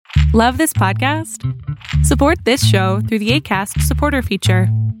Love this podcast? Support this show through the Acast supporter feature.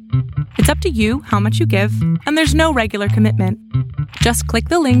 It's up to you how much you give, and there's no regular commitment. Just click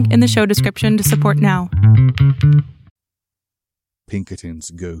the link in the show description to support now.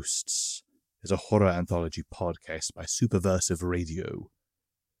 Pinkerton's Ghosts is a horror anthology podcast by Superversive Radio,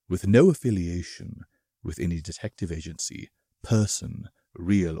 with no affiliation with any detective agency, person,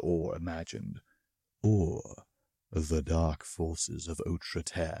 real or imagined, or the dark forces of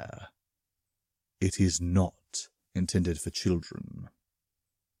Outreterre. It is not intended for children.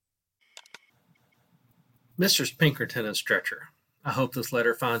 Messrs. Pinkerton and Stretcher, I hope this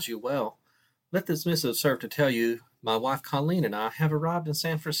letter finds you well. Let this missive serve to tell you my wife Colleen and I have arrived in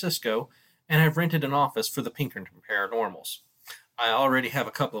San Francisco and have rented an office for the Pinkerton Paranormals. I already have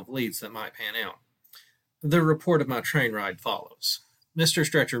a couple of leads that might pan out. The report of my train ride follows. Mr.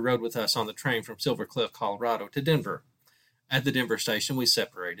 Stretcher rode with us on the train from Silver Cliff, Colorado to Denver. At the Denver station, we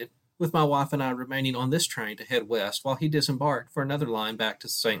separated, with my wife and I remaining on this train to head west while he disembarked for another line back to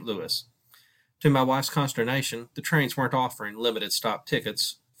St. Louis. To my wife's consternation, the trains weren't offering limited stop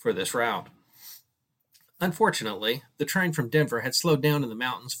tickets for this route. Unfortunately, the train from Denver had slowed down in the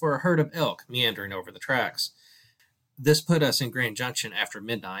mountains for a herd of elk meandering over the tracks. This put us in Grand Junction after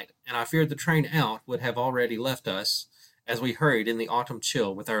midnight, and I feared the train out would have already left us as we hurried in the autumn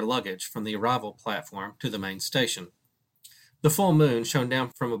chill with our luggage from the arrival platform to the main station. The full moon shone down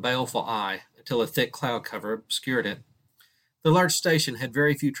from a baleful eye until a thick cloud cover obscured it. The large station had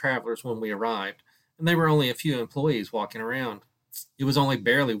very few travelers when we arrived, and there were only a few employees walking around. It was only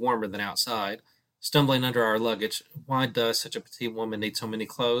barely warmer than outside. Stumbling under our luggage, why does such a petite woman need so many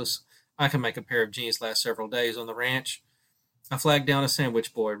clothes? I can make a pair of jeans last several days on the ranch. I flagged down a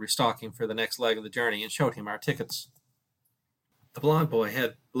sandwich boy restocking for the next leg of the journey and showed him our tickets. The blond boy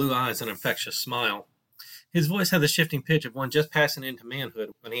had blue eyes and an infectious smile. His voice had the shifting pitch of one just passing into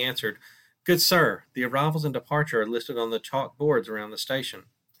manhood when he answered, "Good sir, the arrivals and departure are listed on the chalk boards around the station.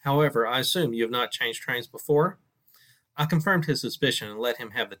 However, I assume you have not changed trains before?" I confirmed his suspicion and let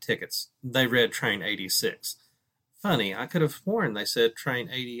him have the tickets. They read train 86. Funny, I could have sworn they said train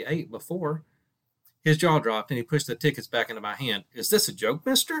 88 before. His jaw dropped and he pushed the tickets back into my hand. "Is this a joke,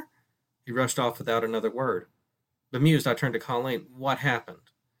 mister?" He rushed off without another word. Bemused, I turned to Colleen. "What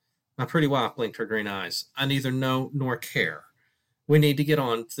happened?" My pretty wife blinked her green eyes. "I neither know nor care. We need to get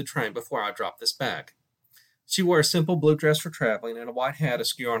on to the train before I drop this bag." She wore a simple blue dress for traveling and a white hat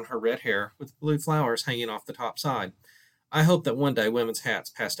askew on her red hair with blue flowers hanging off the top side. I hoped that one day women's hats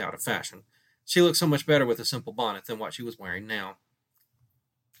passed out of fashion. She looked so much better with a simple bonnet than what she was wearing now.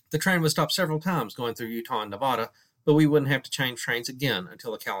 The train was stopped several times going through Utah and Nevada, but we wouldn't have to change trains again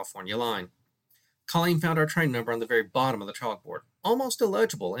until the California line. Colleen found our train number on the very bottom of the chalkboard, almost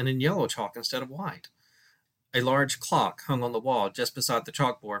illegible and in yellow chalk instead of white. A large clock hung on the wall just beside the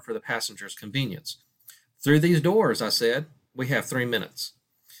chalkboard for the passengers' convenience. "Through these doors," I said. "We have 3 minutes."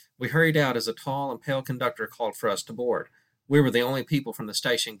 We hurried out as a tall and pale conductor called for us to board. We were the only people from the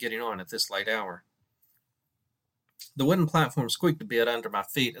station getting on at this late hour. The wooden platform squeaked a bit under my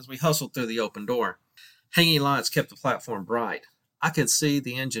feet as we hustled through the open door. Hanging lights kept the platform bright. I could see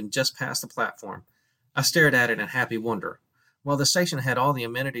the engine just past the platform. I stared at it in happy wonder. While the station had all the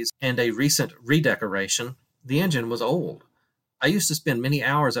amenities and a recent redecoration, the engine was old. I used to spend many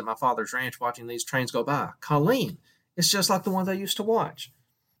hours at my father's ranch watching these trains go by. "Colleen, it's just like the ones I used to watch."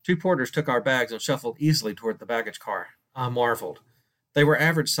 2 porters took our bags and shuffled easily toward the baggage car. I marveled. They were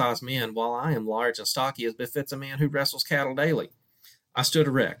average-sized men, while I am large and stocky as befits a man who wrestles cattle daily. I stood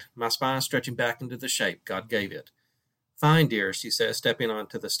erect, my spine stretching back into the shape God gave it. "Fine, dear," she said, stepping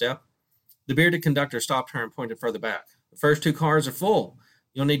onto the step. The bearded conductor stopped her and pointed further back. "The first 2 cars are full.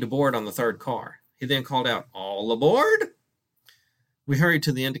 You'll need to board on the 3rd car." He then called out, "All aboard?" We hurried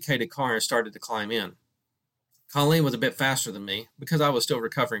to the indicated car and started to climb in. Colleen was a bit faster than me, because I was still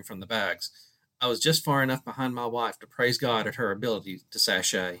recovering from the bags. I was just far enough behind my wife to praise God at her ability to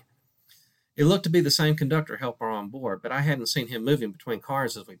sashay. It looked to be the same conductor helper on board, but I hadn't seen him moving between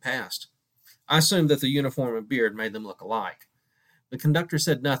cars as we passed. I assumed that the uniform and beard made them look alike. The conductor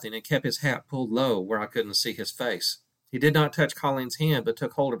said nothing and kept his hat pulled low where I couldn't see his face. He did not touch Colleen's hand, but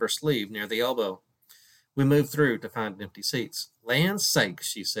took hold of her sleeve near the elbow. We moved through to find empty seats. "Land's sakes,"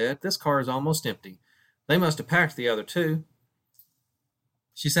 she said, "this car is almost empty. They must have packed the other 2.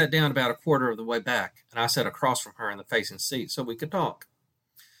 She sat down about a quarter of the way back, and I sat across from her in the facing seat so we could talk.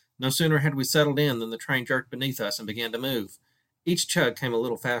 No sooner had we settled in than the train jerked beneath us and began to move. Each chug came a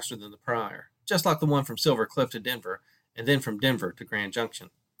little faster than the prior, just like the one from Silver Cliff to Denver, and then from Denver to Grand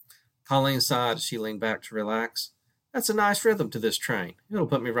Junction. Colleen sighed as she leaned back to relax. "That's a nice rhythm to this train. It'll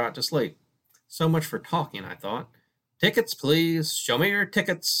put me right to sleep." So much for talking, I thought. "Tickets, please. Show me your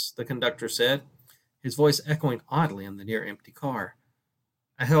tickets," the conductor said, his voice echoing oddly in the near-empty car.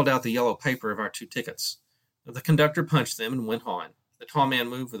 I held out the yellow paper of our 2 tickets. The conductor punched them and went on. The tall man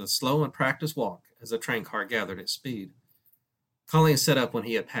moved with a slow and practiced walk as the train car gathered its speed. Colleen sat up when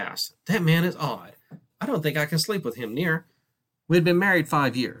he had passed. "That man is odd. I don't think I can sleep with him near." We had been married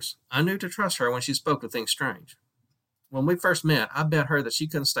 5 years. I knew to trust her when she spoke of things strange. When we first met, I bet her that she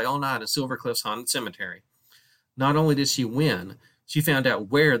couldn't stay all night in Silver Cliff's haunted cemetery. Not only did she win, she found out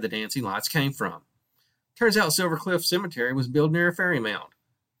where the dancing lights came from. Turns out Silver Cliff Cemetery was built near a fairy mound.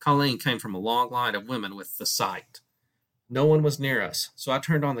 Colleen came from a long line of women with the sight. No one was near us, so I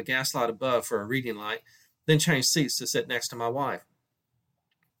turned on the gaslight above for a reading light, then changed seats to sit next to my wife.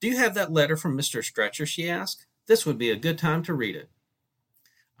 "Do you have that letter from Mr. Stretcher?" she asked. "This would be a good time to read it."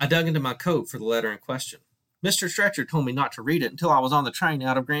 I dug into my coat for the letter in question. "Mr. Stretcher told me not to read it until I was on the train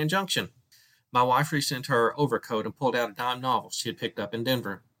out of Grand Junction." My wife reached into her overcoat and pulled out a dime novel she had picked up in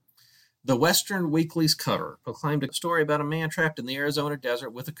Denver. The Western Weekly's cover proclaimed a story about a man trapped in the Arizona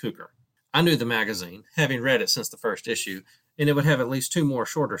desert with a cougar. I knew the magazine, having read it since the first issue, and it would have at least 2 more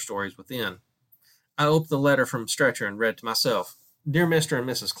shorter stories within. I opened the letter from Stretcher and read to myself, "Dear Mr. and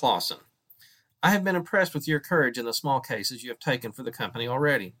Mrs. Clausen, I have been impressed with your courage in the small cases you have taken for the company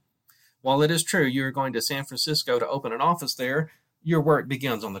already. While it is true you are going to San Francisco to open an office there, your work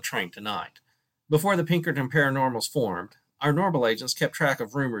begins on the train tonight. Before the Pinkerton Paranormals formed, our normal agents kept track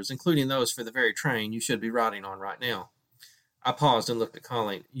of rumors, including those for the very train you should be riding on right now." I paused and looked at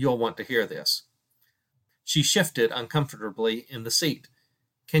Colleen. "You'll want to hear this." She shifted uncomfortably in the seat.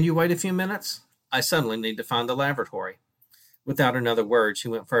 "Can you wait a few minutes? I suddenly need to find the lavatory." Without another word, she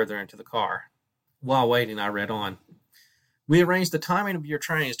went further into the car. While waiting, I read on. "We arranged the timing of your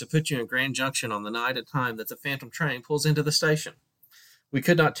trains to put you in Grand Junction on the night and time that the Phantom train pulls into the station. We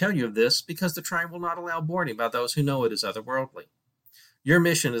could not tell you of this because the train will not allow boarding by those who know it is otherworldly. Your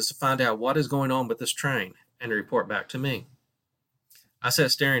mission is to find out what is going on with this train and report back to me." I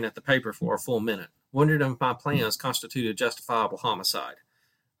sat staring at the paper for a full minute, wondering if my plans constituted justifiable homicide.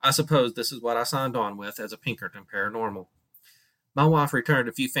 I suppose this is what I signed on with as a Pinkerton Paranormal. My wife returned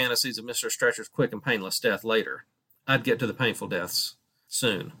a few fantasies of Mr. Stretcher's quick and painless death later. I'd get to the painful deaths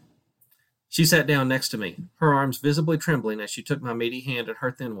soon. She sat down next to me, her arms visibly trembling as she took my meaty hand in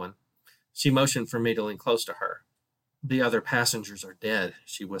her thin one. She motioned for me to lean close to her. "The other passengers are dead,"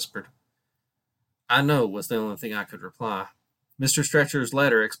 she whispered. "I know," was the only thing I could reply. "Mr. Stretcher's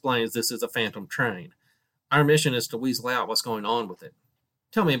letter explains this is a phantom train. Our mission is to weasel out what's going on with it.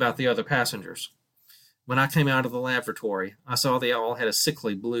 Tell me about the other passengers." When I came out of the lavatory, I saw they all had a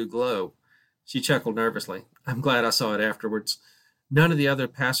sickly blue glow. She chuckled nervously. "I'm glad I saw it afterwards. None of the other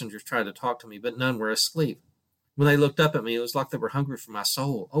passengers tried to talk to me, but none were asleep. When they looked up at me, it was like they were hungry for my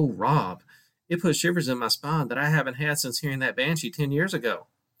soul. Oh, Rob! It put shivers in my spine that I haven't had since hearing that banshee 10 years ago."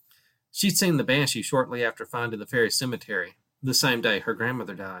 She'd seen the banshee shortly after finding the fairy cemetery, the same day her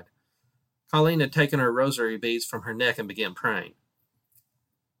grandmother died. Colleen had taken her rosary beads from her neck and began praying.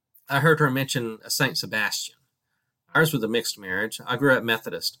 I heard her mention a St. Sebastian. Ours was a mixed marriage. I grew up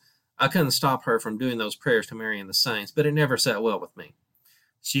Methodist. I couldn't stop her from doing those prayers to Mary and the saints, but it never sat well with me.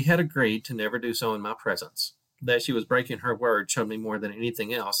 She had agreed to never do so in my presence. That she was breaking her word showed me more than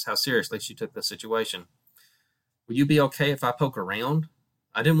anything else how seriously she took the situation. "Will you be okay if I poke around?"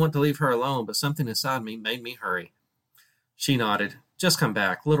 I didn't want to leave her alone, but something inside me made me hurry. She nodded. "Just come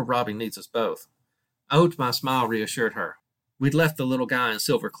back. Little Robbie needs us both." I hoped my smile reassured her. We'd left the little guy in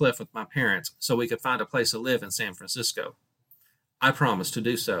Silver Cliff with my parents so we could find a place to live in San Francisco. I promised to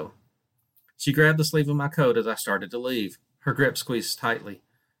do so. She grabbed the sleeve of my coat as I started to leave. Her grip squeezed tightly.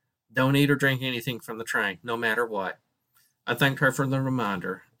 "Don't eat or drink anything from the train, no matter what." I thanked her for the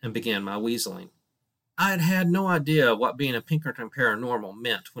reminder and began my weaseling. I had had no idea what being a Pinkerton Paranormal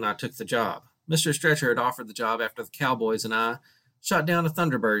meant when I took the job. Mr. Stretcher had offered the job after the cowboys and I shot down a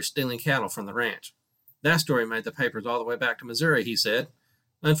Thunderbird stealing cattle from the ranch. That story made the papers all the way back to Missouri, he said.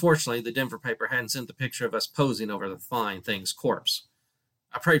 Unfortunately, the Denver paper hadn't sent the picture of us posing over the flying thing's corpse.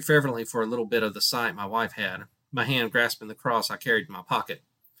 I prayed fervently for a little bit of the sight my wife had, my hand grasping the cross I carried in my pocket.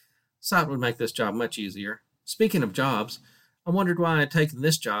 Sight would make this job much easier. Speaking of jobs, I wondered why I had taken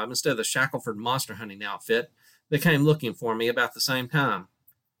this job instead of the Shackelford monster hunting outfit that came looking for me about the same time.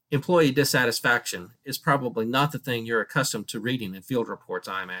 Employee dissatisfaction is probably not the thing you're accustomed to reading in field reports,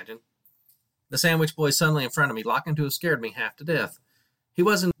 I imagine. The sandwich boy suddenly in front of me locked into have scared me half to death. He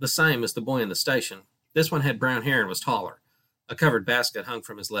wasn't the same as the boy in the station. This one had brown hair and was taller. A covered basket hung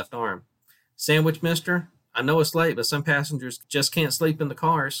from his left arm. "Sandwich, mister? I know it's late, but some passengers just can't sleep in the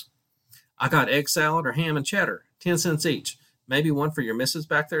cars. I got egg salad or ham and cheddar, 10 cents each. Maybe one for your missus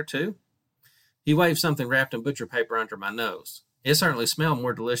back there, too?" He waved something wrapped in butcher paper under my nose. It certainly smelled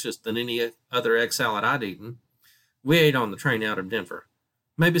more delicious than any other egg salad I'd eaten. We ate on the train out of Denver.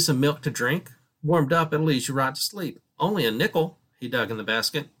 Maybe some milk to drink? Warmed up, it'll ease you right to sleep. Only a nickel, he dug in the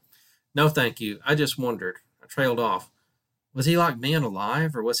basket. No, thank you. I just wondered. I trailed off. Was he like being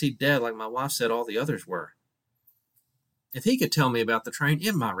alive, or was he dead like my wife said all the others were? If he could tell me about the train,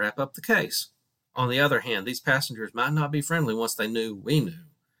 it might wrap up the case. On the other hand, these passengers might not be friendly once they knew we knew.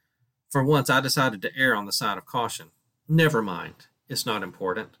 For once, I decided to err on the side of caution. Never mind. It's not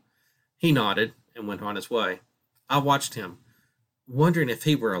important. He nodded and went on his way. I watched him, wondering if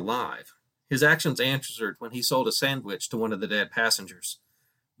he were alive. His actions answered when he sold a sandwich to one of the dead passengers.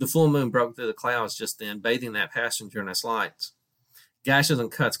 The full moon broke through the clouds just then, bathing that passenger in its lights. Gashes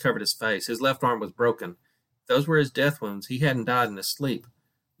and cuts covered his face. His left arm was broken. If those were his death wounds, he hadn't died in his sleep.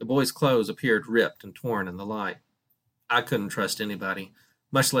 The boy's clothes appeared ripped and torn in the light. I couldn't trust anybody,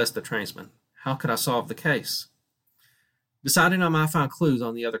 much less the tradesman. How could I solve the case? Deciding I might find clues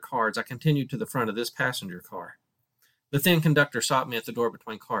on the other cars, I continued to the front of this passenger car. The thin conductor stopped me at the door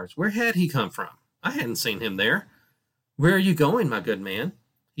between cars. Where had he come from? I hadn't seen him there. Where are you going, my good man?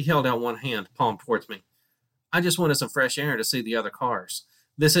 He held out one hand, palm towards me. I just wanted some fresh air to see the other cars.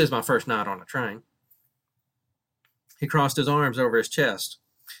 This is my first night on a train. He crossed his arms over his chest.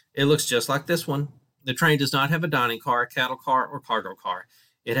 It looks just like this one. The train does not have a dining car, cattle car, or cargo car.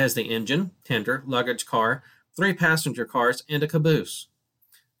 It has the engine, tender, luggage car, 3 passenger cars, and a caboose.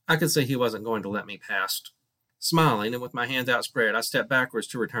 I could see he wasn't going to let me past. Smiling and with my hands outspread, I stepped backwards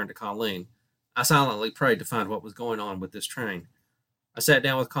to return to Colleen. I silently prayed to find what was going on with this train. I sat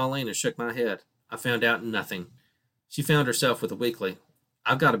down with Colleen and shook my head. I found out nothing. She found herself with a weakly.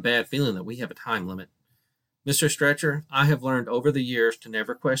 I've got a bad feeling that we have a time limit. Mr. Stretcher, I have learned over the years to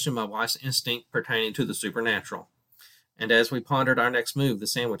never question my wife's instinct pertaining to the supernatural. And as we pondered our next move, the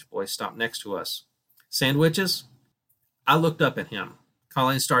sandwich boy stopped next to us. Sandwiches? I looked up at him.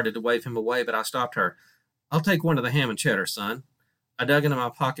 Colleen started to wave him away, but I stopped her. I'll take one of the ham and cheddar, son. I dug into my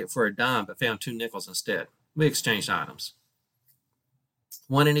pocket for a dime, but found 2 nickels instead. We exchanged items.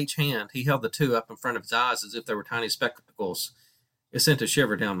 One in each hand, he held the 2 up in front of his eyes as if they were tiny spectacles. It sent a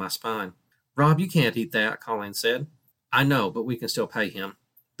shiver down my spine. Rob, you can't eat that, Colleen said. I know, but we can still pay him.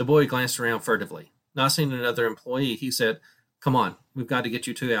 The boy glanced around furtively. Not seeing another employee, he said, Come on, we've got to get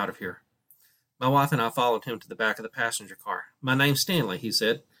you 2 out of here. My wife and I followed him to the back of the passenger car. My name's Stanley, he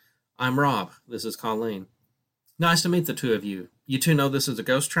said. I'm Rob. This is Colleen. Nice to meet the 2 of you. You 2 know this is a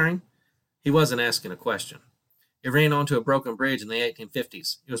ghost train? He wasn't asking a question. It ran onto a broken bridge in the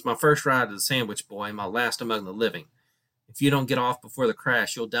 1850s. It was my first ride as a sandwich boy and my last among the living. If you don't get off before the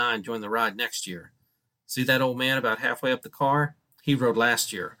crash, you'll die and join the ride next year. See that old man about halfway up the car? He rode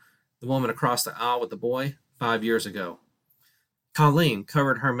last year. The woman across the aisle with the boy, 5 years ago. Colleen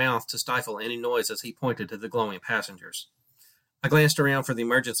covered her mouth to stifle any noise as he pointed to the glowing passengers. I glanced around for the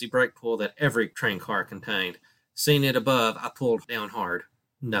emergency brake pull that every train car contained. Seeing it above, I pulled down hard.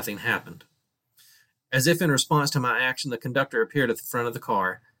 Nothing happened. As if in response to my action, the conductor appeared at the front of the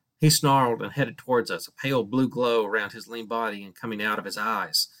car. He snarled and headed towards us, a pale blue glow around his lean body and coming out of his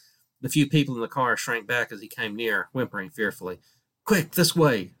eyes. The few people in the car shrank back as he came near, whimpering fearfully. Quick, this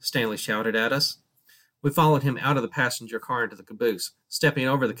way, Stanley shouted at us. We followed him out of the passenger car into the caboose, stepping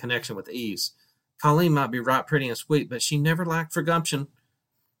over the connection with ease. Colleen might be right pretty and sweet, but she never lacked for gumption.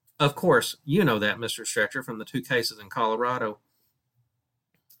 Of course, you know that, Mr. Stretcher, from the 2 cases in Colorado.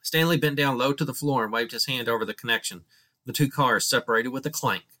 Stanley bent down low to the floor and waved his hand over the connection. The 2 cars separated with a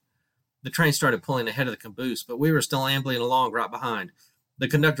clank. The train started pulling ahead of the caboose, but we were still ambling along right behind. The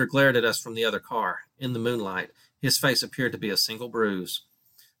conductor glared at us from the other car. In the moonlight, his face appeared to be a single bruise.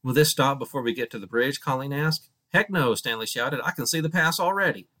 Will this stop before we get to the bridge? Colleen asked. Heck no, Stanley shouted. I can see the pass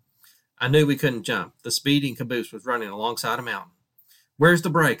already. I knew we couldn't jump. The speeding caboose was running alongside a mountain. Where's the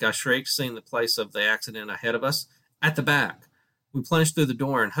brake? I shrieked, seeing the place of the accident ahead of us. At the back. We plunged through the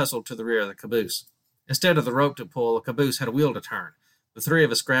door and hustled to the rear of the caboose. Instead of the rope to pull, the caboose had a wheel to turn. The 3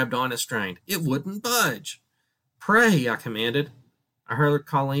 of us grabbed on and strained. It wouldn't budge. Pray, I commanded. I heard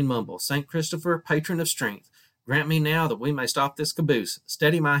Colleen mumble, St. Christopher, patron of strength, grant me now that we may stop this caboose.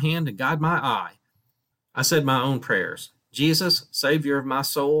 Steady my hand and guide my eye. I said my own prayers. Jesus, Savior of my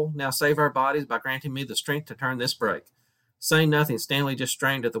soul, now save our bodies by granting me the strength to turn this brake. Saying nothing, Stanley just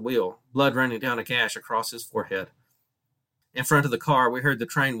strained at the wheel, blood running down a gash across his forehead. In front of the car, we heard the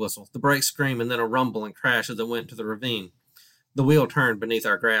train whistle, the brake scream, and then a rumble and crash as it went to the ravine. The wheel turned beneath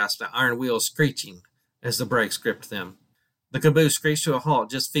our grasp, the iron wheels screeching as the brakes gripped them. The caboose screeched to a halt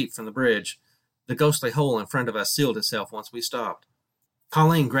just feet from the bridge. The ghostly hole in front of us sealed itself once we stopped.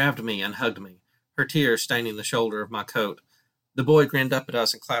 Colleen grabbed me and hugged me, her tears staining the shoulder of my coat. The boy grinned up at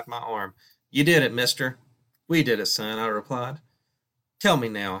us and clapped my arm. You did it, mister. We did it, son, I replied. Tell me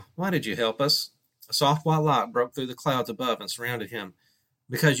now, why did you help us? A soft white light broke through the clouds above and surrounded him.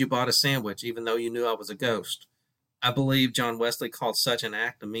 Because you bought a sandwich, even though you knew I was a ghost. I believe John Wesley called such an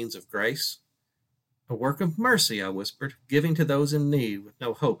act a means of grace. A work of mercy, I whispered, giving to those in need with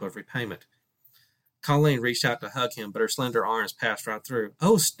no hope of repayment. Colleen reached out to hug him, but her slender arms passed right through.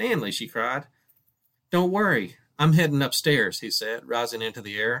 Oh, Stanley, she cried. Don't worry, I'm heading upstairs, he said, rising into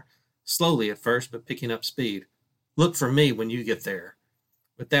the air, slowly at first, but picking up speed. Look for me when you get there.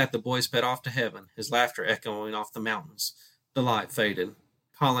 With that, the boy sped off to heaven, his laughter echoing off the mountains. The light faded.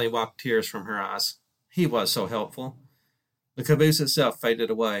 Colleen wiped tears from her eyes. He was so helpful. The caboose itself faded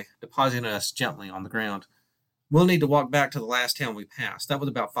away, depositing us gently on the ground. We'll need to walk back to the last town we passed. That was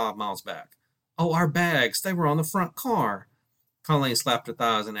about 5 miles back. Oh, our bags! They were on the front car! Colleen slapped her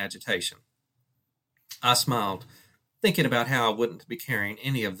thighs in agitation. I smiled, thinking about how I wouldn't be carrying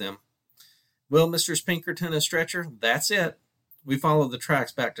any of them. Well, Mr. Pinkerton and Stretcher, that's it. We followed the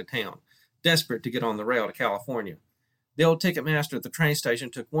tracks back to town, desperate to get on the rail to California. The old ticket master at the train station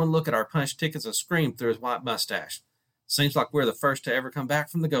took one look at our punch tickets and screamed through his white mustache. Seems like we're the first to ever come back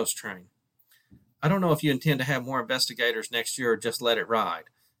from the ghost train. I don't know if you intend to have more investigators next year or just let it ride.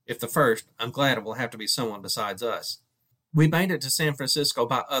 If the first, I'm glad it will have to be someone besides us. We made it to San Francisco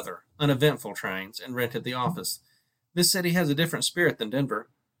by other, uneventful trains and rented the office. This city has a different spirit than Denver.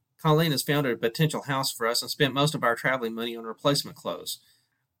 Colleen has found a potential house for us and spent most of our traveling money on replacement clothes.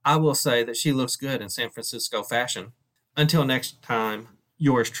 I will say that she looks good in San Francisco fashion. Until next time,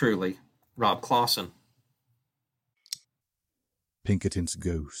 yours truly, Rob Clausen. Pinkerton's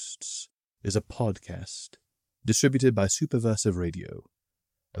Ghosts is a podcast distributed by Superversive Radio,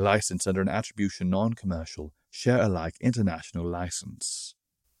 licensed under an Attribution Non-Commercial Share-alike International License.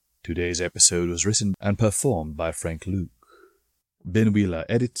 Today's episode was written and performed by Frank Luke. Ben Wheeler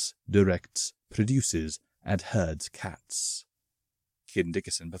edits, directs, produces, and herds cats. Kid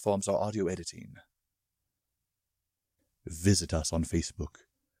Dickerson performs our audio editing. Visit us on Facebook,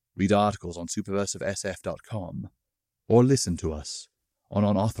 read articles on superversivesf.com, or listen to us on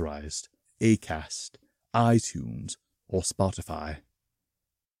unauthorized Acast, iTunes, or Spotify.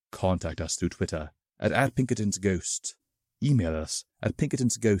 Contact us through Twitter at Pinkerton's Ghost, email us at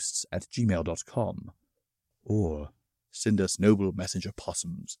pinkertonsghosts@gmail.com, or send us noble messenger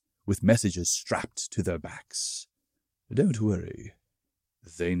possums with messages strapped to their backs. Don't worry,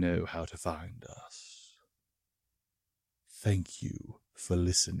 they know how to find us. Thank you for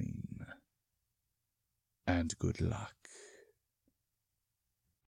listening, and good luck.